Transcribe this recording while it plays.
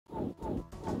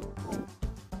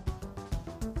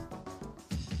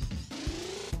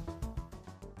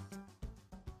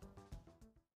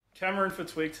Cameron for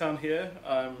Tweaktown here.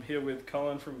 I'm here with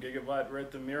Colin from Gigabyte. We're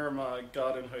at the Miramar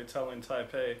Garden Hotel in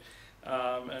Taipei.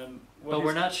 But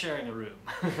we're not sharing a room.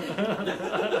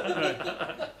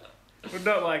 We're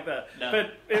not like that. No.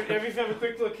 But if you have a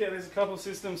quick look here, there's a couple of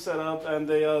systems set up, and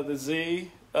they are the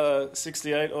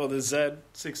Z68 or the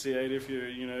Z68 if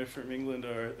you're from England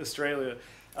or Australia.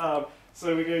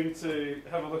 So we're going to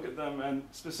have a look at them, and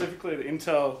specifically the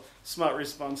Intel Smart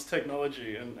Response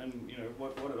technology and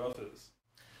what it offers.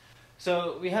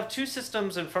 So we have two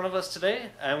systems in front of us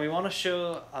today, and we want to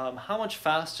show how much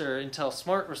faster Intel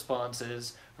Smart Response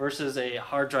is versus a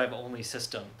hard drive only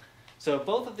system. So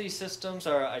both of these systems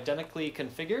are identically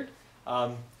configured.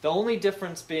 The only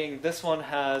difference being this one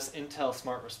has Intel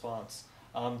Smart Response.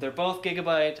 They're both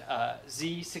Gigabyte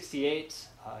Z68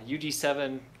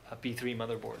 UD7 B3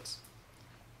 motherboards.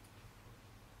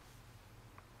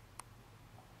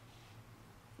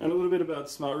 And a little bit about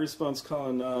Smart Response,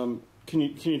 Colin. Can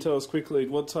you tell us quickly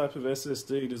what type of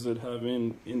SSD does it have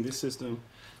in this system?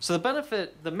 So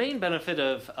the main benefit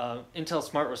of Intel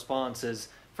Smart Response is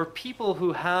for people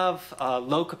who have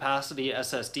low capacity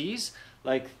SSDs,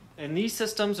 like in these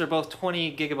systems they're both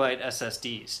 20 gigabyte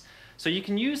SSDs. So you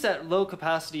can use that low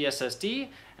capacity SSD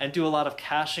and do a lot of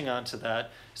caching onto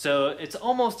that. So it's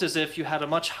almost as if you had a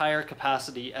much higher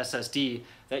capacity SSD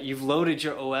that you've loaded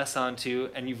your OS onto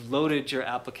and you've loaded your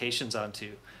applications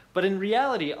onto. But in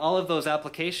reality, all of those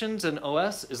applications and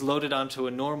OS is loaded onto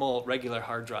a normal, regular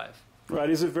hard drive. Right.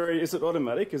 Is it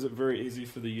automatic? Is it very easy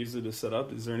for the user to set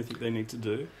up? Is there anything they need to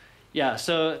do? Yeah,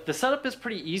 so the setup is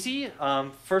pretty easy.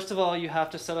 First of all, you have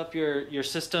to set up your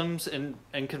systems and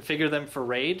configure them for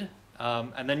RAID,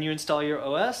 and then you install your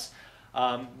OS.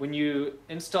 When you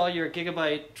install your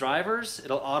Gigabyte drivers,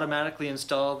 it'll automatically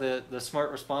install the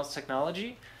Smart Response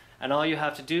technology, and all you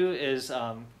have to do is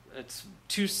it's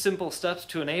two simple steps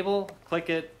to enable, click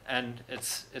it, and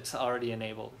it's already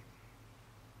enabled.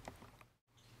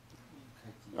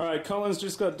 All right, Colin's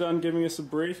just got done giving us a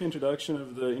brief introduction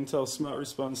of the Intel Smart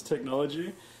Response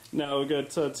technology. Now we've got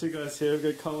two guys here. We've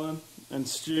got Colin and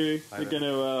Stu. They're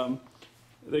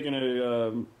going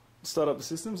to start up the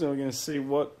systems, and we're going to see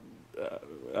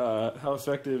how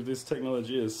effective this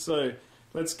technology is. So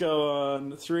let's go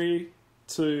on 3,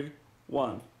 2,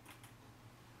 1.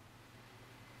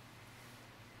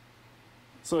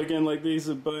 So again, like these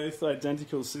are both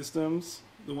identical systems.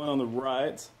 The one on the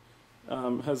right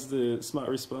has the Smart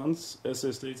Response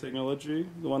SSD technology.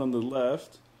 The one on the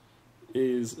left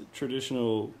is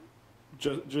traditional,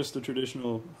 just a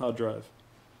traditional hard drive.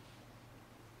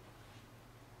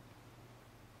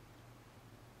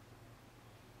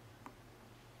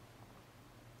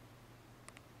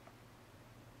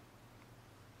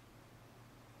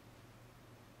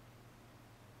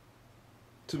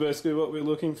 So basically what we're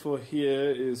looking for here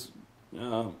is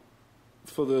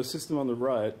for the system on the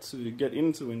right to get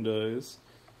into Windows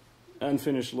and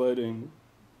finish loading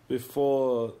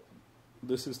before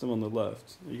the system on the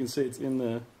left. You can see it's in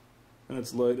there and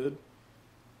it's loaded.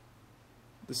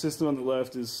 The system on the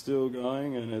left is still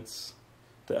going, and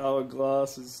the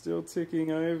hourglass is still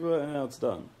ticking over, and now it's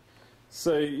done.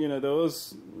 So there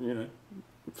was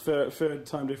fair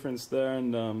time difference there,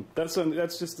 and that's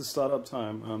just the startup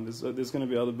time. There's going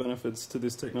to be other benefits to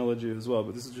this technology as well,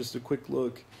 but this is just a quick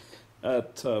look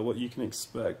at what you can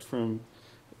expect from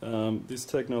this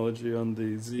technology on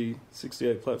the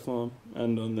Z68 platform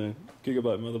and on the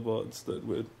Gigabyte motherboards that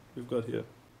we've got here.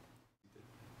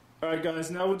 Alright guys,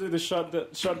 now we'll do the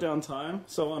shutdown time.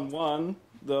 So on 1,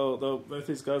 both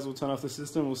these guys will turn off the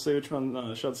system. We'll see which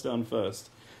one shuts down first.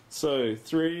 So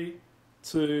 3,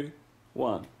 2,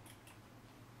 1.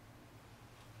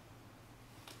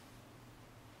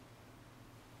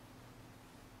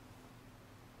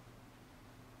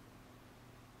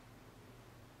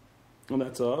 And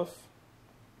that's off.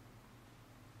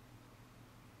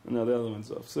 And now the other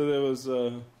one's off. So there was,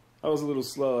 I was a little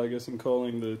slow, I guess, in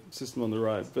calling the system on the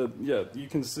right. But yeah, you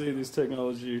can see this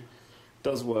technology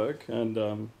does work,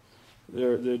 and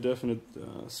there are definite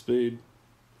speed,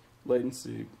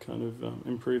 latency kind of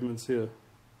improvements here.